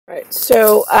Right.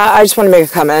 So I just want to make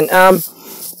a comment.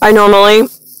 I normally,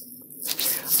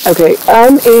 okay,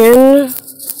 I'm in,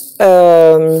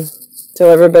 so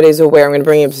everybody's aware, I'm going to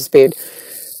bring you up to speed.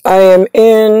 I am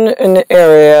in an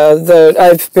area that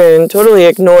I've been totally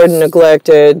ignored and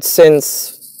neglected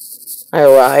since I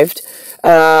arrived.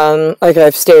 Like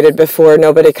I've stated before,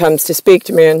 nobody comes to speak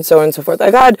to me and so on and so forth.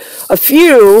 I've had a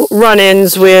few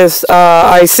run-ins with,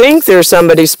 I think there's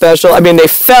somebody special. I mean, they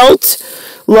felt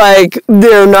like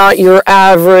they're not your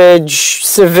average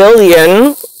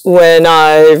civilian when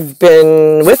I've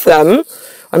been with them.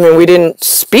 I mean, we didn't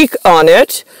speak on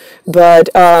it, but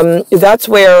that's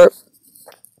where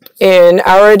in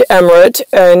Arab Emirate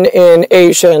and in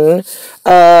Asian,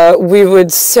 we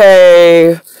would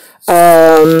say,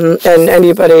 and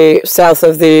anybody south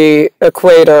of the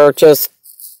equator, just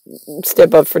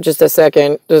step up for just a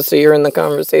second, just so you're in the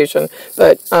conversation.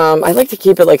 But I like to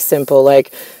keep it like simple,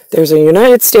 like there's a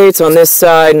United States on this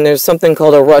side, and there's something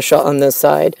called a Russia on this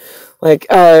side. Like,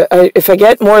 if I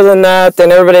get more than that, then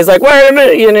everybody's like, wait a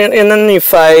minute, and then you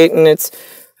fight, and it's,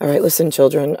 all right, listen,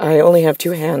 children, I only have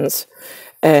two hands.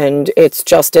 And it's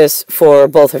justice for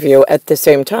both of you at the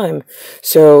same time.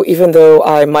 So even though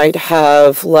I might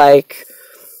have like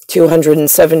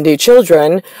 270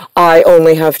 children, I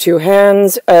only have two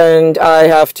hands, and I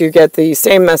have to get the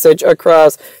same message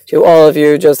across to all of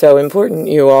you just how important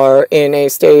you are in a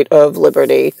state of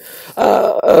liberty,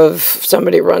 of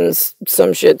somebody runs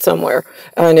some shit somewhere,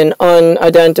 and an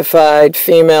unidentified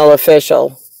female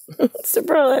official.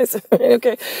 Surprise.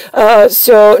 Okay.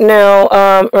 So now,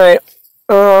 right.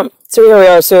 So here we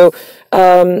are. So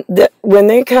when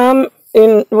they come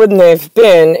in, when they've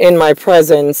been in my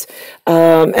presence,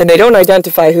 and they don't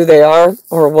identify who they are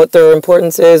or what their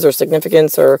importance is or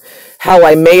significance or how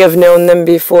I may have known them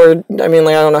before. I mean,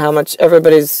 like, I don't know how much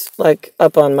everybody's like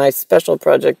up on my special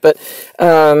project, but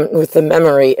with the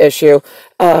memory issue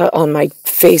on my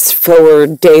face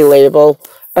forward day label.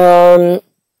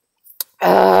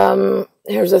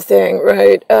 Here's the thing,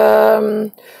 right?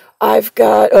 I've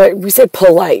got, we said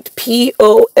polite, P-O-L-I-T-E,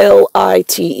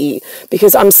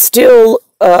 because I'm still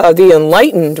the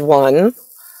enlightened one.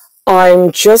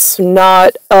 I'm just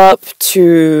not up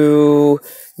to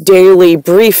daily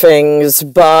briefings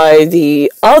by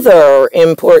the other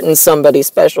important somebody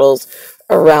specials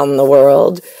around the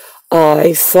world.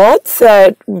 I thought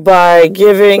that by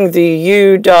giving the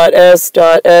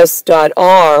U.S.S.R,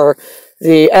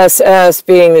 the SS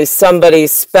being the somebody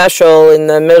special in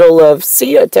the middle of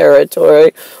SIA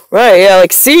territory. Right, yeah,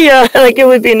 like SIA, like it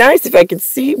would be nice if I could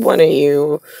see one of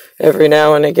you every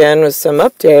now and again with some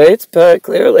updates, but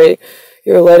clearly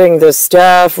you're letting the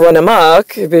staff run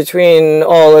amok between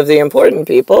all of the important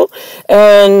people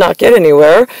and not get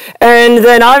anywhere. And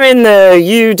then I'm in the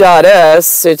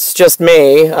U.S, it's just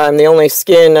me. I'm the only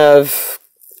skin of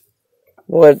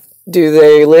what do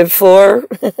they live for?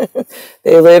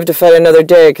 They live to fight another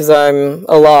day because I'm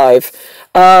alive.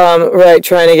 Right,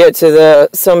 trying to get to the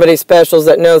somebody specials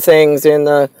that know things in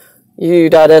the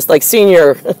U.S, like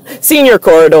senior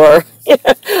corridor.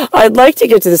 I'd like to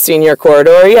get to the senior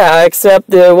corridor, yeah, except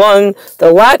the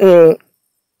Latin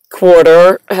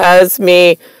quarter has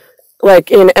me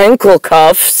like in ankle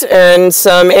cuffs, and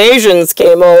some Asians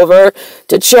came over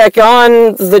to check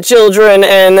on the children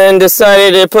and then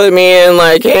decided to put me in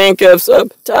like handcuffs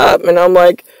up top, and I'm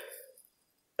like,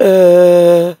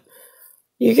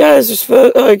 you guys are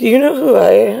supposed, like, you know who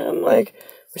I am, like,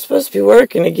 we're supposed to be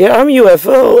working together, I'm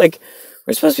UFO, like,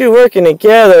 we're supposed to be working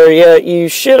together, yet you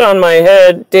shit on my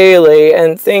head daily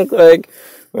and think like,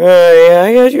 yeah,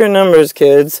 I got your numbers,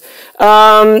 kids.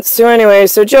 So anyway,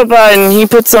 so Joe Biden, he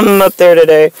put something up there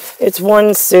today. It's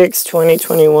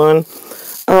 1/6/2021.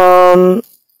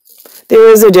 There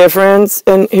is a difference,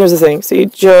 and here's the thing. See,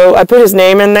 Joe, I put his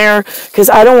name in there because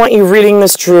I don't want you reading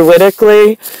this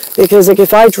druidically, because like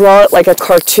if I draw it like a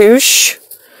cartouche,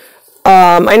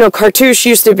 I know cartouche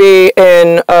used to be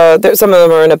in, some of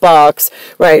them are in a box,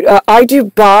 right? I do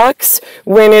box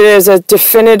when it is a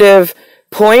definitive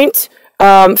point.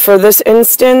 For this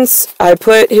instance, I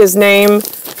put his name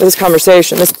for this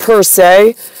conversation, this per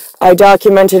se. I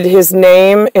documented his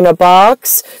name in a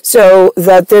box so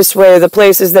that this way the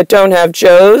places that don't have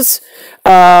Joe's,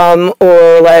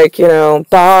 or like, you know,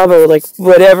 Bob, or like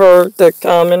whatever the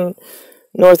common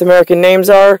North American names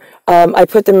are, I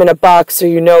put them in a box so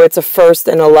you know it's a first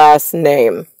and a last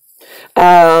name.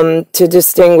 To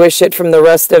distinguish it from the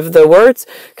rest of the words,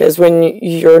 because when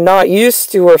you're not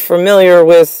used to or familiar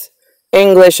with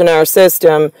English in our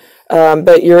system,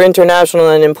 but you're international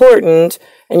and important,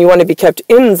 and you want to be kept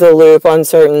in the loop on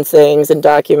certain things and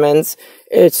documents,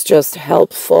 it's just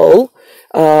helpful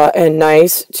and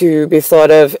nice to be thought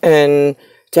of and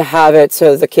to have it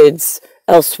so the kids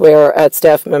elsewhere at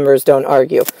staff members don't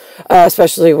argue,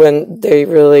 especially when they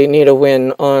really need a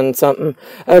win on something.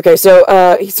 Okay, so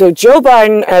Joe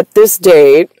Biden at this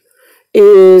date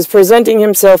is presenting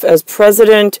himself as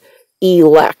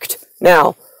president-elect.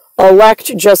 Now,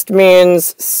 elect just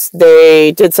means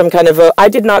they did some kind of vote. I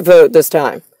did not vote this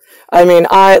time. I mean,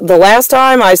 the last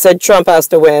time I said Trump has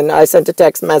to win, I sent a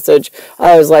text message.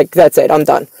 I was like, that's it, I'm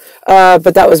done.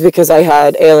 But that was because I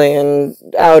had alien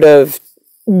out of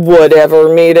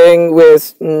whatever meeting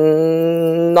with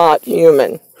not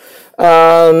human,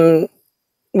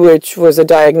 which was a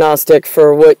diagnostic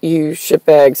for what you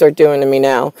shitbags are doing to me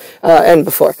now, and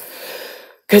before.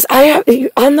 Because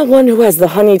I'm the one who has the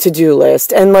honey to-do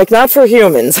list, and, like, not for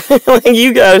humans. Like,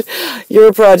 you got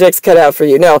your projects cut out for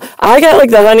you. No, I got,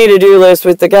 like, the honey to-do list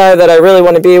with the guy that I really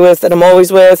want to be with, that I'm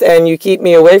always with, and you keep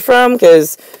me away from,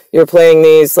 because you're playing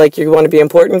these, like, you want to be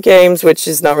important games, which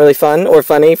is not really fun or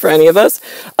funny for any of us.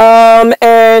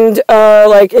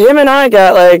 Like, him and I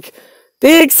got, like,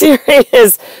 big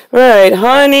serious, right,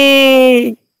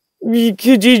 honey,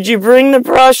 did you bring the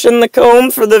brush and the comb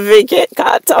for the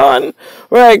cotton?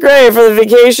 Right, great, for the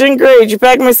vacation, great. You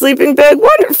packed my sleeping bag?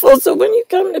 Wonderful. So when you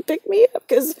come to pick me up,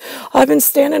 because I've been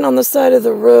standing on the side of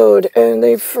the road and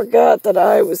they forgot that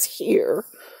I was here.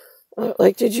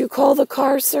 Like, did you call the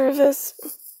car service?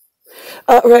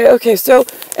 Right, okay, so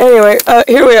anyway,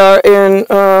 here we are in,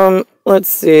 let's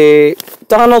see,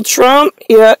 Donald Trump,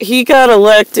 yeah, he got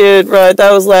elected, right,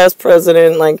 that was last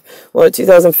president, like, what,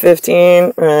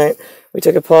 2015, right, we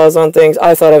took a pause on things.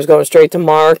 I thought I was going straight to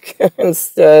Mark,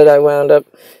 instead I wound up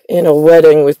in a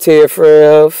wedding with Tia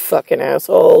Frio, fucking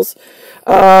assholes.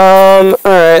 Alright,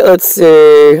 let's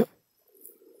see.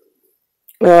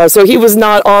 So he was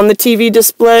not on the TV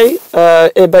display,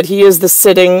 but he is the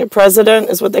sitting president,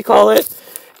 is what they call it.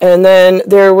 And then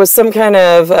there was some kind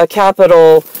of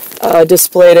Capitol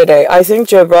display today. I think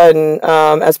Joe Biden,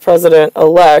 as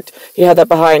president-elect, he had that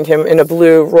behind him in a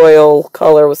blue royal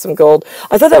color with some gold.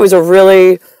 I thought that was a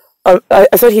really, I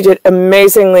thought he did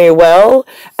amazingly well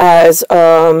as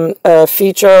a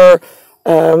feature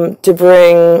to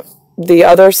bring the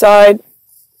other side.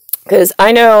 Because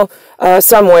I know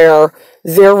somewhere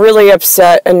they're really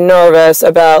upset and nervous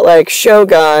about, like,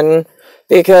 Shogun,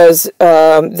 because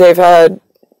they've had,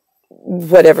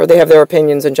 whatever, they have their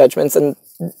opinions and judgments, and,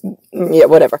 yeah,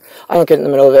 whatever. I don't get in the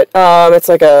middle of it. It's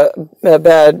like a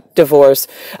bad divorce.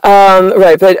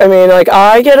 Right, but, I mean, like,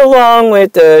 I get along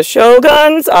with the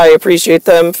Shoguns. I appreciate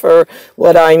them for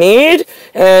what I need,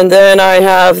 and then I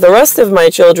have the rest of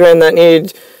my children that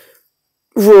need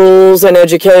rules and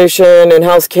education and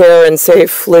healthcare and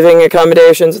safe living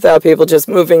accommodations without people just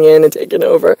moving in and taking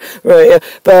over, right? Yeah.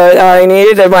 But I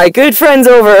need my good friends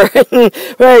over,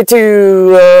 right,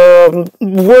 to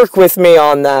work with me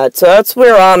on that. So that's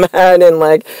where I'm at. And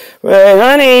like, right,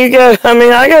 honey,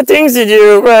 I got things to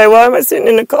do, right? Why am I sitting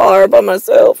in the car by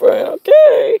myself, right?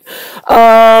 Okay.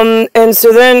 And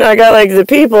so then I got like the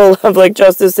people of like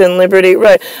justice and liberty,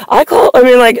 right?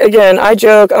 Again, I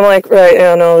joke. I'm like, right,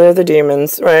 yeah, no, they're the demons.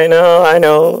 Right now, I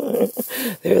know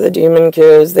they're the demon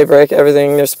kids. They break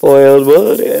everything. They're spoiled.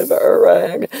 Whatever.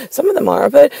 Right? Some of them are,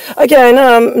 but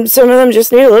again, some of them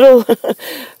just need a little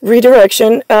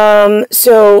redirection.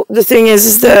 So the thing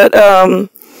is that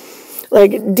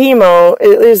like demo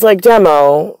is like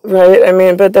demo, right? I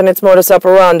mean, but then it's modus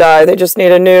operandi. They just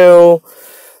need a new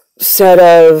set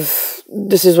of.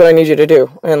 This is what I need you to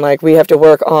do. And, like, we have to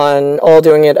work on all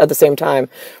doing it at the same time,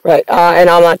 right? And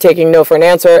I'm not taking no for an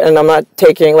answer, and I'm not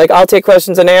taking, like, I'll take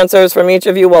questions and answers from each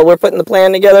of you while we're putting the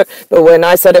plan together, but when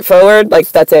I set it forward, like,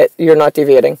 that's it. You're not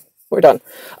deviating. We're done.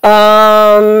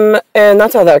 And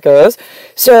that's how that goes.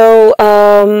 So,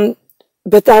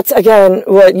 but that's, again,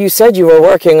 what you said you were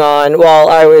working on while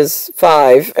I was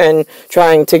 5 and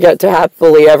trying to get to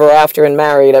happily ever after and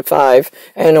married at 5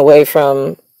 and away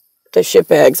from the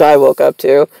shitbags I woke up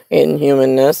to in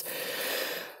humanness.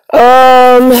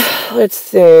 Let's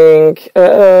think.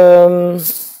 Right,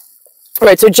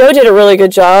 so Joe did a really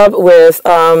good job with,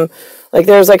 like,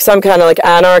 there's, like, some kind of, like,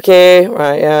 anarchy.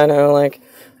 Right, yeah, I know, like,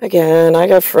 again, I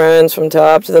got friends from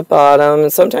top to the bottom,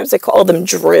 and sometimes they call them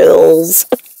drills.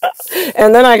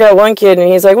 And then I got one kid, and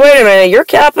he's like, wait a minute, your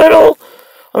capital?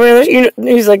 I mean,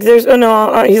 he's like, he's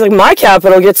like, my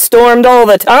capital gets stormed all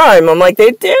the time. I'm like,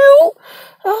 they do?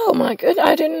 Oh my goodness,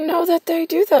 I didn't know that they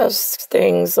do those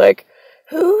things. Like,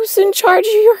 who's in charge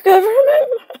of your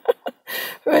government?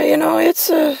 Right, it's,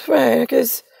 right,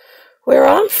 because where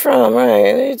I'm from, right,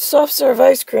 it's soft serve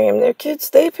ice cream. Their kids,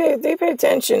 they pay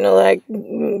attention to, like,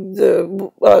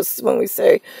 us when we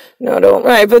say, no, don't,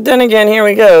 right, but then again, here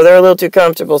we go. They're a little too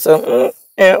comfortable, so,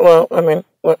 yeah, well, I mean,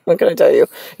 What can I tell you?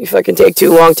 You fucking take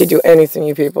too long to do anything,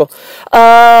 you people.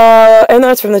 And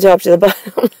that's from the top to the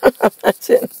bottom. That's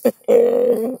it.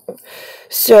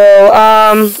 So,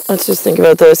 let's just think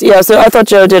about this. Yeah, so I thought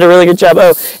Joe did a really good job.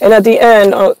 Oh, and at the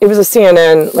end, it was a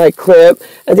CNN, like, clip.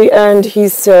 At the end, he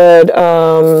said,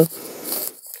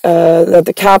 that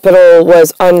the Capitol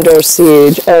was under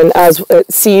siege, and as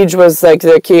siege was like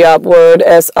the key up word,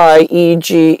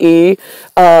 SIEGE,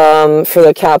 for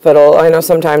the Capitol. I know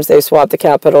sometimes they swap the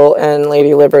Capitol and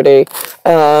Lady Liberty,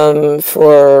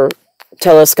 for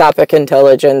telescopic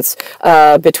intelligence,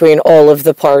 between all of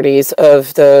the parties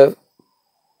of the,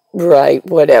 right,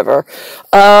 whatever.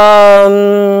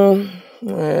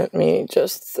 Let me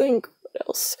just think what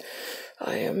else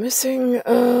I am missing.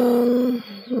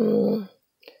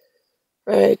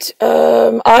 Right.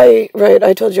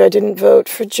 I told you I didn't vote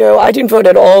for Joe. I didn't vote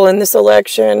at all in this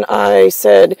election. I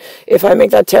said if I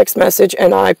make that text message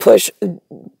and I push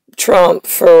Trump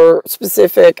for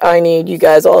specific, I need you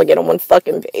guys all to get on one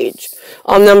fucking page.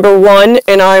 I'm number one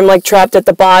and I'm like trapped at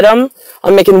the bottom.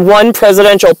 I'm making one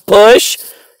presidential push.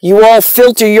 You all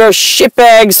filter your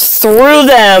shitbags through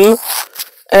them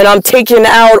and I'm taking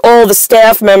out all the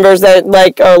staff members that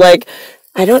like are like,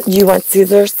 you want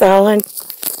Caesar salad?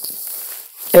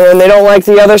 And when they don't like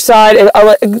the other side,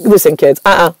 listen, kids,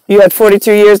 you had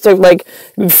 42 years to, like,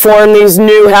 form these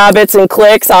new habits and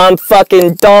cliques. I'm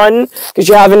fucking done because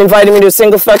you haven't invited me to a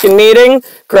single fucking meeting.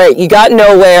 Great. You got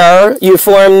nowhere. You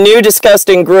formed new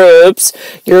disgusting groups.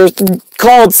 You're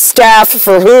called staff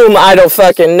for whom I don't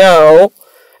fucking know.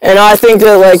 And I think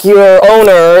that, like, your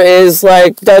owner is,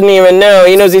 like, doesn't even know.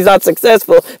 He knows he's not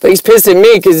successful, but he's pissed at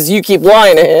me because you keep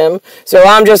lying to him. So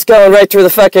I'm just going right through the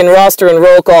fucking roster and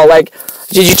roll call. Like,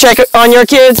 did you check on your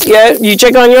kids? Yeah. You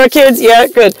check on your kids? Yeah,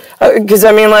 good. Because,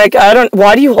 I mean, like,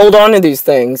 why do you hold on to these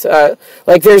things?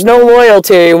 Like, there's no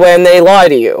loyalty when they lie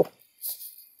to you.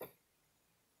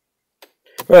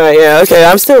 Right, yeah, okay,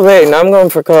 I'm still waiting. I'm going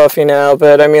for coffee now,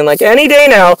 but I mean, like, any day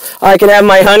now, I can have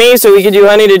my honey, so we can do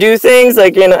honey to do things,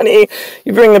 like, you know, honey,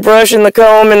 you bring the brush and the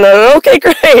comb and the, okay,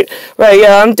 great. Right,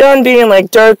 yeah, I'm done being,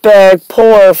 like, dirtbag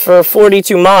poor for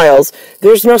 42 miles.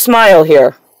 There's no smile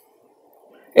here.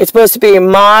 It's supposed to be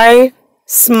my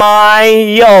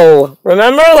smile.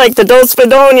 Remember? Like, the Dos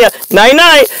Fedonia,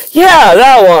 night-night. Yeah,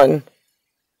 that one.